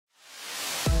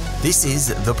This is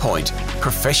The Point,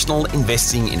 professional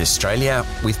investing in Australia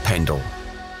with Pendal.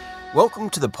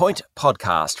 Welcome to The Point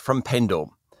podcast from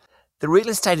Pendal. The real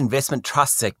estate investment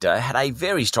trust sector had a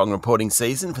very strong reporting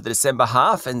season for the December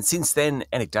half, and since then,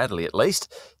 anecdotally at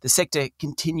least, the sector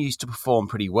continues to perform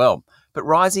pretty well. But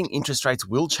rising interest rates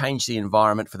will change the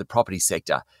environment for the property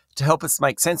sector. To help us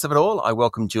make sense of it all, I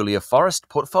welcome Julia Forrest,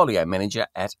 Portfolio Manager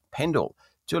at Pendal.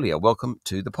 Julia, welcome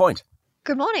to The Point.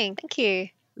 Good morning. Thank you.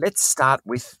 Let's start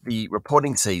with the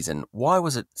reporting season. Why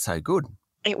was it so good?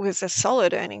 It was a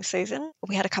solid earnings season.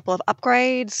 We had a couple of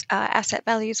upgrades. Asset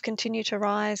values continue to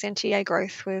rise. NTA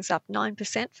growth was up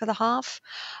 9% for the half.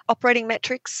 Operating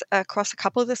metrics across a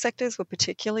couple of the sectors were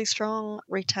particularly strong,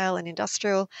 retail and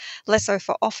industrial, less so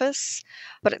for office.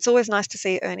 But it's always nice to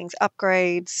see earnings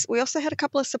upgrades. We also had a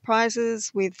couple of surprises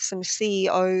with some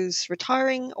CEOs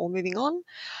retiring or moving on.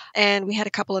 And we had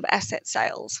a couple of asset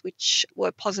sales, which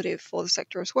were positive for the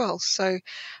sector as well. So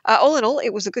all in all,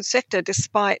 it was a good sector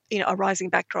despite a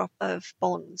rising backdrop of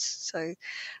bonds. So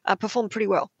performed pretty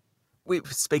well. We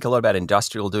speak a lot about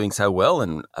industrial doing so well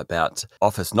and about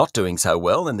office not doing so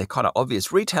well, and they're kind of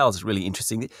obvious. Retail is really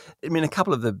interesting. I mean, a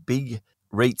couple of the big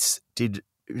REITs did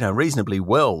reasonably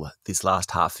well this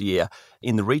last half year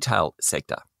in the retail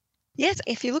sector. Yes,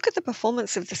 if you look at the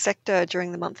performance of the sector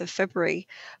during the month of February,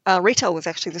 retail was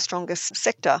actually the strongest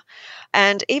sector.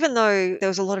 And even though there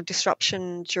was a lot of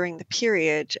disruption during the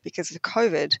period because of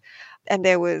COVID, and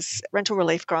there was rental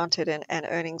relief granted and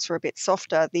earnings were a bit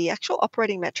softer, the actual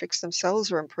operating metrics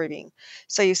themselves were improving.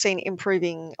 So you've seen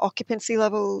improving occupancy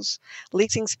levels,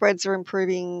 leasing spreads are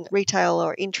improving, retail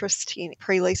or interest in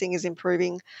pre-leasing is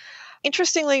improving.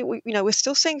 Interestingly, we're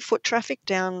still seeing foot traffic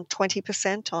down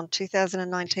 20% on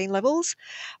 2019 levels,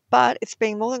 but it's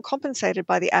being more than compensated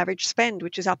by the average spend,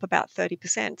 which is up about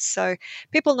 30%. So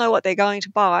people know what they're going to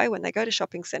buy when they go to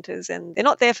shopping centres, and they're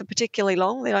not there for particularly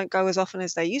long. They don't go as often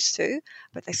as they used to,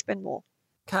 but they spend more.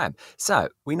 Okay, so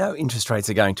we know interest rates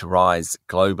are going to rise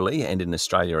globally and in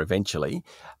Australia eventually.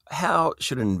 How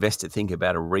should an investor think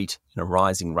about a REIT in a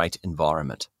rising rate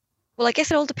environment? Well, I guess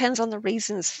it all depends on the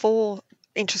reasons for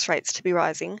interest rates to be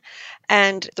rising.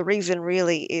 And the reason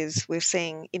really is we're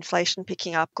seeing inflation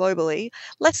picking up globally,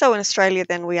 less so in Australia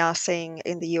than we are seeing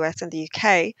in the US and the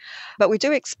UK. But we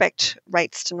do expect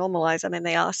rates to normalise. I mean,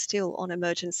 they are still on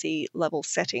emergency level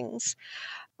settings.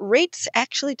 REITs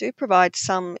actually do provide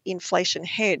some inflation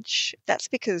hedge. That's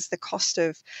because the cost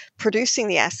of producing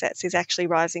the assets is actually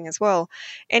rising as well.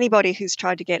 Anybody who's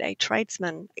tried to get a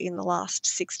tradesman in the last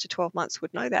 6 to 12 months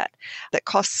would know that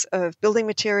costs of building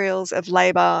materials, of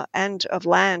labour and of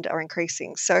land are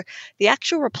increasing. So the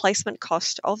actual replacement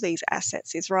cost of these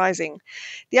assets is rising.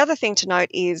 The other thing to note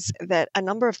is that a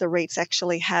number of the REITs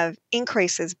actually have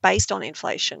increases based on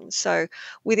inflation. So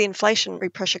with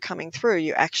inflationary pressure coming through,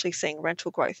 you're actually seeing rental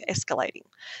growth escalating.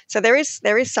 So there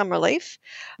is some relief.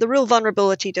 The real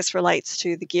vulnerability just relates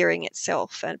to the gearing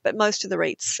itself, but most of the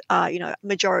REITs are,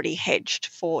 majority hedged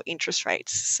for interest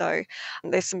rates. So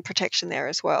there's some protection there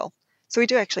as well. So we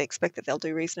do actually expect that they'll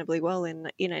do reasonably well in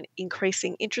an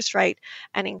increasing interest rate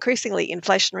and increasingly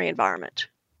inflationary environment.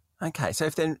 Okay, so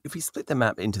if we split them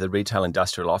up into the retail,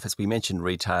 industrial, office, we mentioned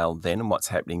retail then and what's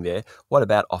happening there. What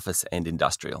about office and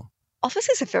industrial? Office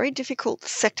is a very difficult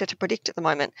sector to predict at the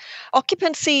moment.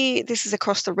 Occupancy, this is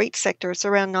across the REIT sector, it's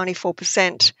around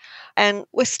 94%. And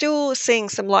we're still seeing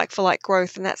some like-for-like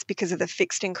growth, and that's because of the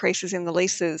fixed increases in the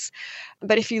leases.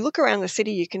 But if you look around the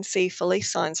city, you can see for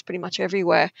lease signs pretty much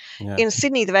everywhere. Yeah. In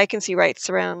Sydney, the vacancy rate's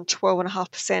around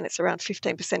 12.5%. It's around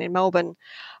 15% in Melbourne.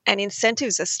 And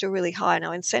incentives are still really high.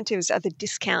 Now, incentives are the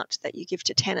discount that you give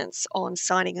to tenants on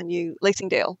signing a new leasing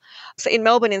deal. So in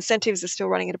Melbourne, incentives are still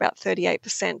running at about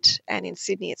 38%, and in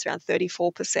Sydney, it's around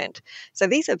 34%. So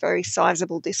these are very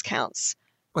sizable discounts.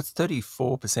 What's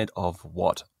 34% of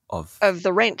what? Of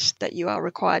the rent that you are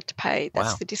required to pay.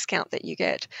 That's the discount that you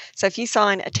get. So if you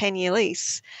sign a 10-year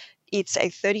lease, it's a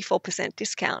 34%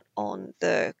 discount on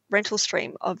the rental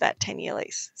stream of that 10-year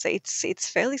lease. So it's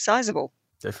fairly sizable.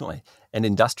 Definitely. And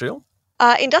industrial?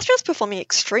 Industrial's performing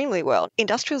extremely well.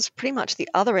 Industrial's pretty much the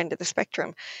other end of the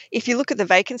spectrum. If you look at the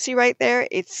vacancy rate there,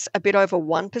 it's a bit over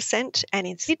 1%, and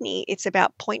in Sydney, it's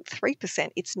about 0.3%.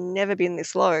 It's never been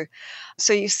this low.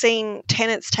 So you've seen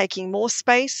tenants taking more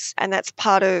space, and that's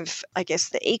part of, I guess,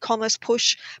 the e-commerce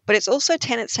push, but it's also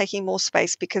tenants taking more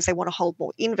space because they want to hold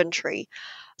more inventory.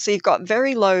 So you've got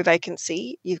very low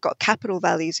vacancy, you've got capital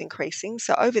values increasing.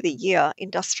 So over the year,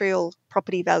 industrial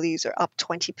property values are up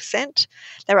 20%.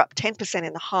 They're up 10%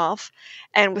 in the half.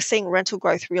 And we're seeing rental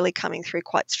growth really coming through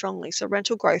quite strongly. So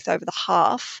rental growth over the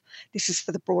half, this is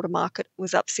for the broader market,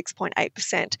 was up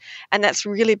 6.8%. And that's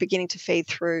really beginning to feed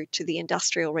through to the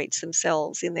industrial REITs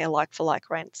themselves in their like-for-like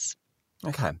rents.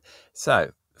 Okay,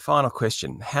 so final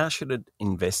question. How should an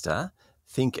investor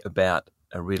think about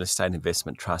a real estate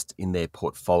investment trust in their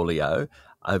portfolio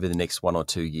over the next 1 or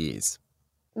 2 years?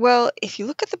 Well, if you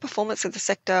look at the performance of the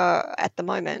sector at the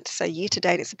moment, so year to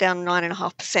date, it's down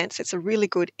 9.5%. So it's a really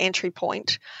good entry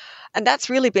point. And that's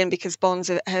really been because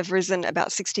bonds have risen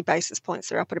about 60 basis points.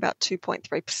 They're up at about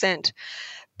 2.3%.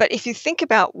 But if you think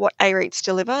about what A-REITs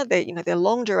deliver, they're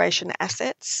long duration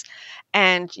assets,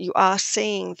 and you are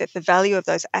seeing that the value of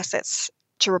those assets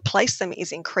to replace them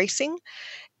is increasing.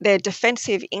 They're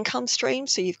defensive income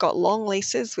streams, so you've got long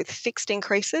leases with fixed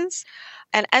increases.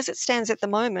 And as it stands at the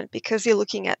moment, because you're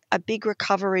looking at a big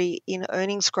recovery in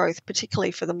earnings growth,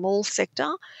 particularly for the mall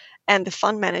sector and the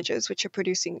fund managers, which are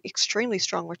producing extremely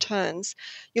strong returns,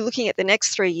 you're looking at the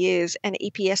next 3 years an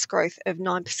EPS growth of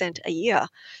 9% a year.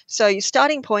 So your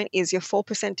starting point is your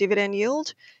 4% dividend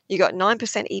yield. You've got 9%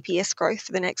 EPS growth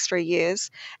for the next 3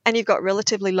 years, and you've got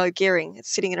relatively low gearing.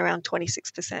 It's sitting at around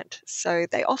 26%. So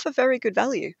they offer very good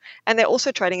value, and they're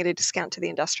also trading at a discount to the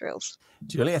industrials.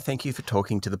 Julia, thank you for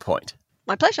talking to The Point.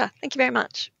 My pleasure. Thank you very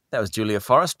much. That was Julia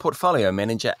Forrest, Portfolio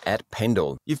Manager at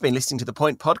Pendal. You've been listening to The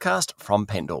Point podcast from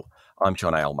Pendal. I'm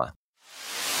John Aylmer.